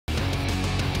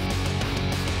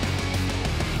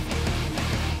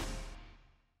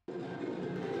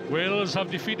Wales have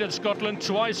defeated Scotland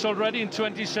twice already in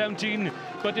 2017,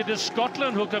 but it is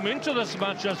Scotland who come into this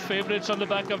match as favourites on the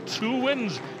back of 2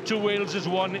 wins to Wales'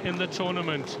 1 in the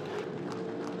tournament.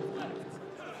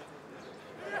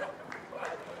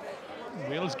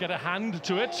 Wales get a hand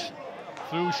to it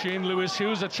through Shane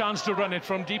Lewis-Hughes, a chance to run it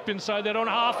from deep inside their own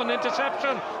half, an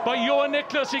interception by Johan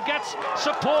Nicholas. He gets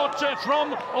support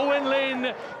from Owen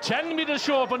Lane, 10 metres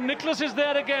short, but Nicholas is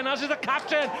there again, as is the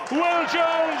captain, Will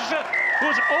Jones,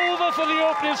 who's over for the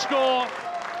opening score.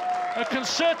 A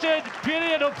concerted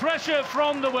period of pressure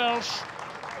from the Welsh.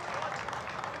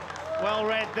 Well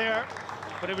read there,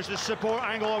 but it was the support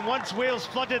angle, and once Wales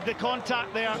flooded the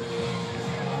contact there,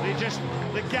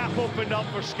 the gap opened up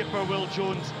for skipper Will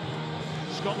Jones.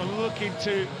 Scotland looking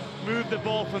to move the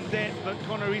ball from depth, but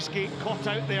Conor Eastgate caught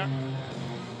out there.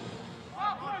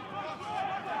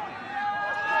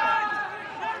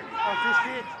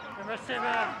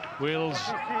 Wales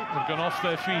have gone off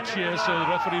their feet here, so the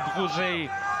referee Bruzet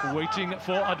waiting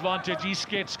for advantage.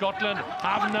 Eastgate, Scotland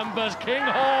have numbers.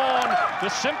 Kinghorn, the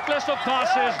simplest of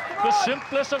passes, the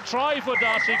simplest of try for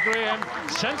Darcy Graham,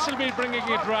 sensibly bringing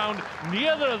it round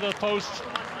near the post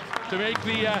to make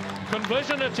the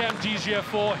conversion attempt easier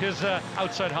for his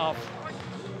outside half.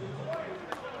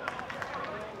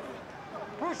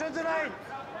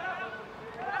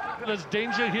 There's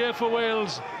danger here for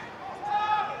Wales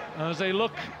as they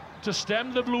look to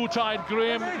stem the blue tide.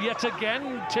 Graham yet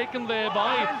again taken there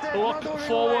by lock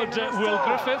forward Will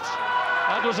Griffiths.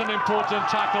 That was an important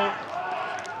tackle,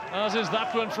 as is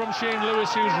that one from Shane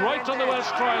Lewis, who's right on the Welsh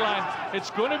try line.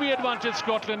 It's going to be advantage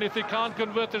Scotland if they can't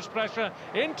convert this pressure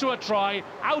into a try.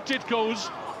 Out it goes.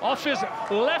 Off his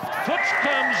left foot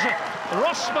comes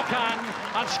Ross McCann,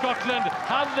 and Scotland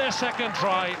have their second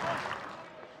try.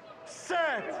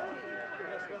 Set.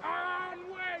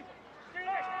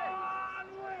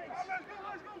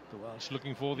 The Welsh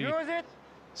looking for the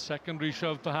secondary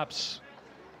shove, perhaps.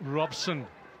 Robson.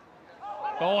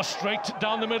 Oh, straight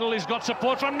down the middle. He's got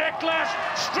support from Nicholas.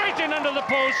 Straight in under the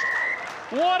post.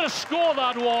 What a score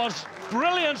that was.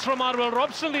 Brilliance from Arwyl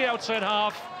Robson, the outside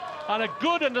half. And a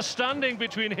good understanding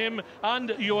between him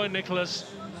and Johan Nicholas.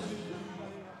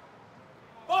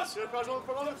 Hunter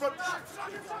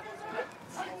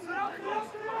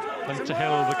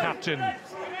Hill, the captain,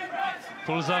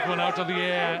 pulls that one out of the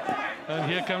air.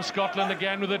 And here comes Scotland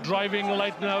again with a driving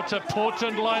line out, a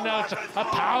potent line out, a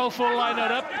powerful line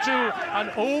out up to and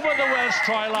over the Welsh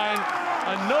try line.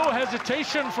 And no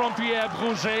hesitation from Pierre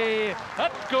Bruzet.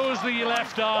 Up goes the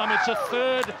left arm. It's a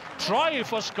third try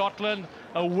for Scotland.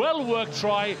 A well-worked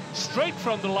try straight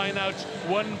from the line out,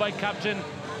 won by captain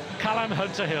Callum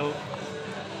Hunter-Hill.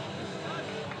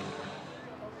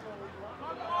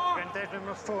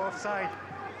 Number 4 offside.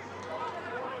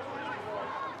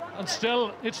 And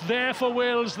still, it's there for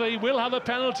Wales. They will have a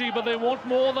penalty, but they want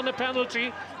more than a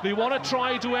penalty. They want to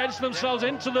try to edge themselves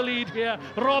into the lead here.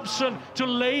 Robson to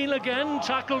Lane again,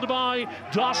 tackled by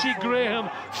Darcy Graham.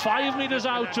 5 metres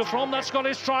out from that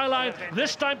Scottish try line.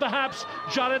 This time, perhaps,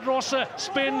 Jared Rosser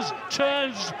spins,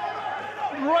 turns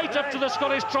right up to the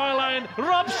Scottish try line.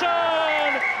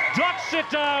 Robson dots it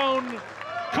down.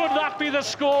 Could that be the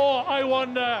score, I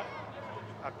wonder?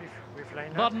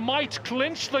 That might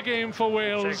clinch the game for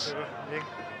Wales.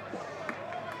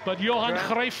 But Johan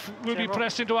Cruijff will be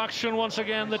pressed into action once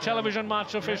again, the television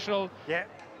match official. Yeah.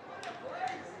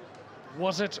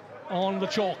 Was it on the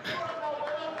chalk?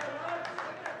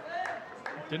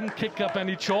 Didn't kick up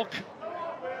any chalk.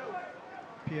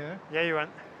 Pierre? Yeah, you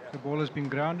went. The ball has been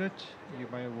grounded. You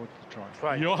may award the try.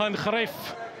 Right. Johan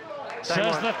Cruijff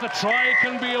says that the try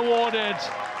can be awarded.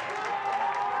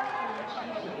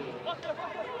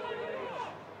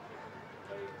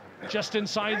 Just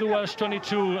inside the Welsh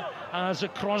 22 as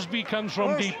Crosby comes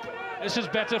from deep. This is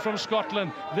better from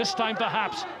Scotland. This time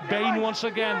perhaps Bain once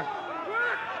again.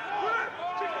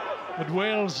 But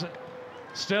Wales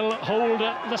still hold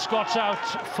the Scots out.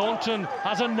 Thornton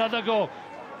has another go.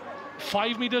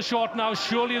 5 metres short now.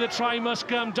 Surely the try must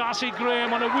come. Darcy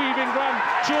Graham on a weaving run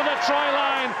to the try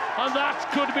line. And that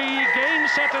could be game,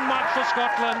 set and match for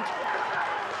Scotland.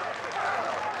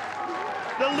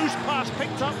 The loose pass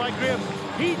picked up by Graham.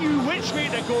 He knew which way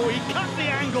to go. He cut the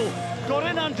angle, got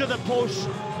in under the post.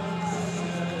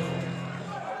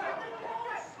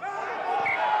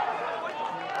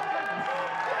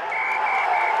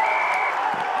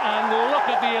 And look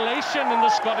at the elation in the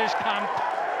Scottish camp.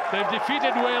 They've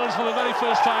defeated Wales for the very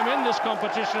first time in this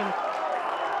competition.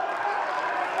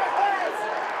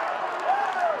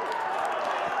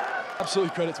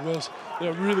 Absolutely credit to Wales.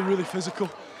 They're really, really physical.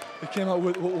 They came out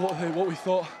with what we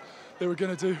thought they were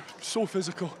going to do. So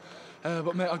physical.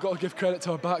 But mate, I've got to give credit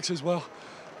to our backs as well.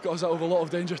 got us out of a lot of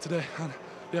danger today, and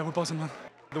yeah, we're buzzing, man.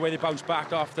 The way they bounced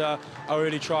back after our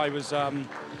early try was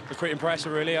pretty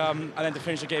impressive, really. And then to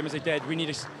finish the game as they did, we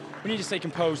need to stay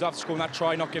composed after scoring that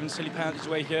try, not giving silly penalties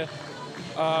away here.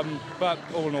 But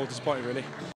all in all, disappointed, really.